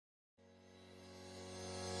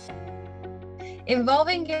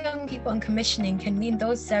Involving young people in commissioning can mean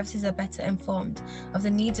those services are better informed of the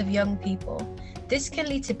needs of young people. This can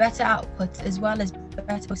lead to better outputs as well as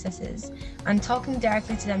better processes, and talking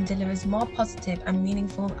directly to them delivers more positive and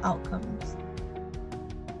meaningful outcomes.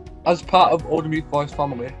 As part of Oldham Youth Voice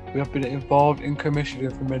Family, we have been involved in commissioning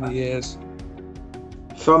for many years.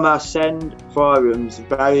 From our SEND forums,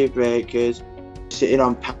 barrier breakers, sitting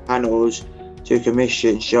on panels, to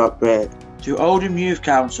commission short break, to Oldham Youth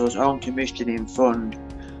Council's own commissioning fund,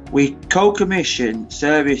 we co-commission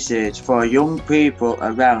services for young people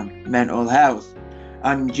around mental health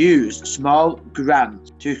and use small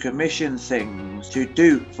grants to commission things to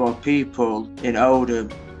do for people in Oldham.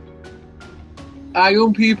 Our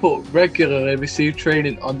young people regularly receive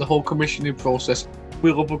training on the whole commissioning process.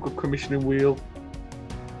 We love a good commissioning wheel.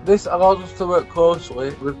 This allows us to work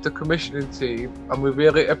closely with the commissioning team, and we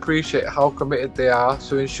really appreciate how committed they are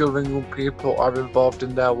to ensuring young people are involved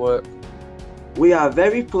in their work. We are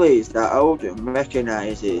very pleased that Oldham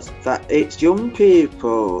recognises that its young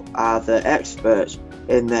people are the experts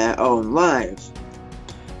in their own lives,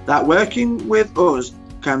 that working with us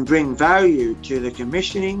can bring value to the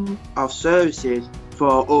commissioning of services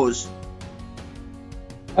for us.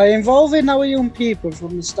 By involving our young people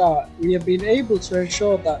from the start, we have been able to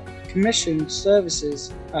ensure that commissioned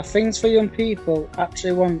services are things for young people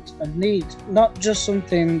actually want and need, not just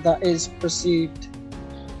something that is perceived.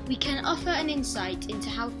 We can offer an insight into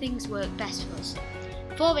how things work best for us.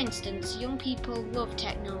 For instance, young people love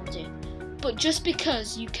technology, but just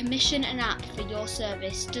because you commission an app for your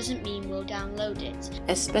service doesn't mean we'll download it,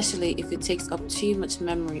 especially if it takes up too much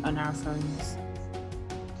memory on our phones.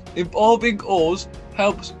 Involving us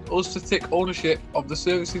helps us to take ownership of the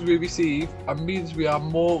services we receive and means we are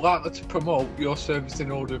more likely to promote your service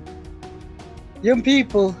in Oldham. Young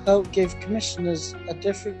people help give commissioners a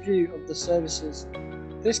different view of the services.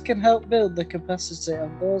 This can help build the capacity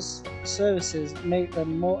of those services, make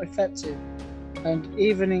them more effective, and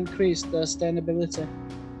even increase their sustainability.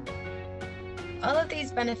 All of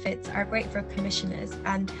these benefits are great for commissioners,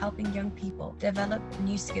 and helping young people develop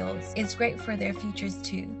new skills is great for their futures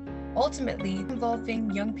too. Ultimately, involving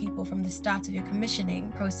young people from the start of your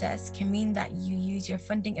commissioning process can mean that you use your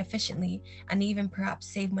funding efficiently and even perhaps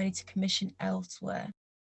save money to commission elsewhere.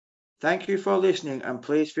 Thank you for listening, and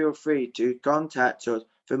please feel free to contact us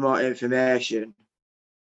for more information.